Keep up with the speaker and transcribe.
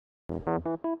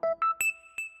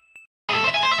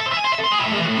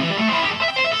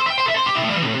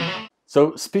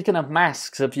So speaking of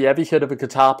masks, have you ever heard of a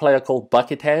guitar player called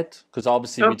Buckethead? Because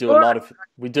obviously we do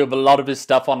a lot of his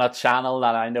stuff on our channel,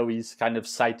 and I know he's kind of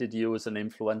cited you as an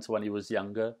influence when he was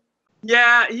younger.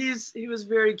 Yeah, he was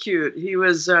very cute. He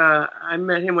was I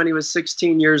met him when he was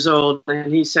 16 years old,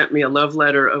 and he sent me a love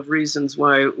letter of reasons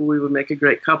why we would make a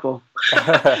great couple.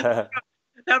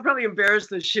 That probably embarrassed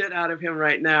the shit out of him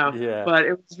right now. Yeah. But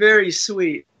it was very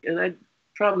sweet, and I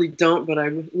probably don't, but I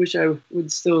wish I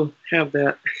would still have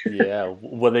that. Yeah.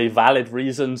 Were they valid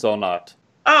reasons or not?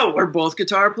 Oh, we're both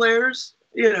guitar players.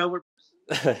 You know,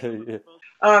 Yeah.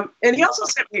 and he also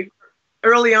sent me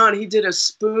early on. He did a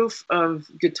spoof of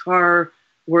guitar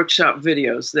workshop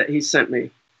videos that he sent me.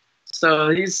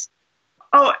 So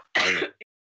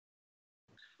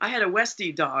I had a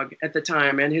Westie dog at the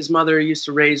time, and his mother used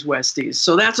to raise Westies.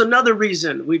 So that's another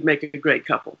reason we'd make a great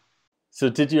couple. So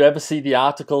did you ever see the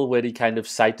article where he kind of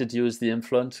cited you as the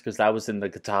influence? Because that was in the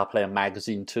Guitar Player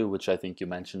magazine too, which I think you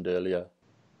mentioned earlier.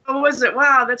 Oh, was it?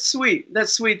 Wow, that's sweet.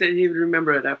 That's sweet that he would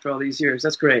remember it after all these years.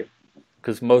 That's great.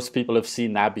 Because most people have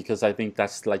seen that, because I think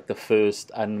that's like the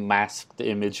first unmasked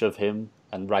image of him.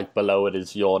 And right below it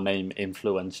is your name,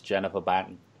 Influence Jennifer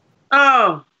Batten.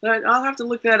 Oh, I'll have to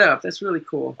look that up. That's really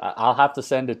cool. I'll have to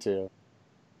send it to you.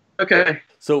 Okay.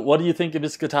 So what do you think of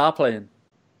his guitar playing?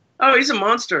 Oh, he's a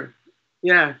monster.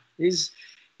 Yeah, he's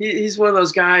one of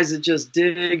those guys that just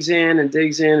digs in and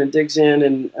digs in and digs in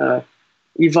and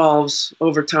evolves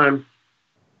over time.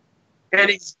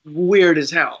 And he's weird as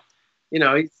hell. You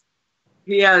know,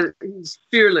 he's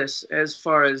fearless as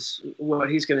far as what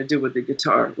he's going to do with the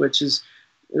guitar, which is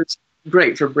it's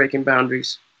great for breaking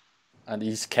boundaries. And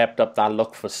he's kept up that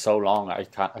look for so long. I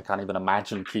can't even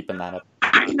imagine keeping that up.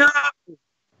 I know.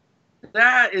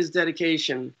 That is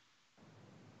dedication.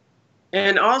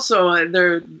 And also,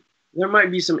 there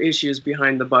might be some issues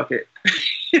behind the bucket.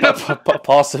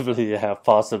 Possibly, yeah,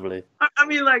 possibly. I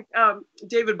mean, like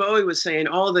David Bowie was saying,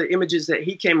 all the images that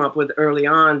he came up with early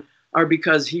on are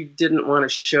because he didn't want to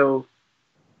show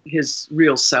his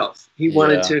real self. He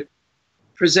wanted to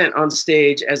present on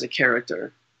stage as a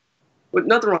character. But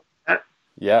nothing wrong with that.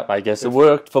 Yeah, I guess it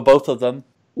worked for both of them.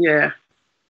 Yeah.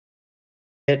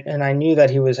 And I knew that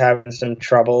he was having some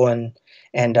trouble and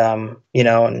you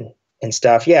know, and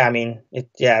stuff. Yeah, I mean, it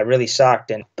really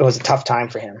sucked, and it was a tough time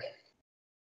for him.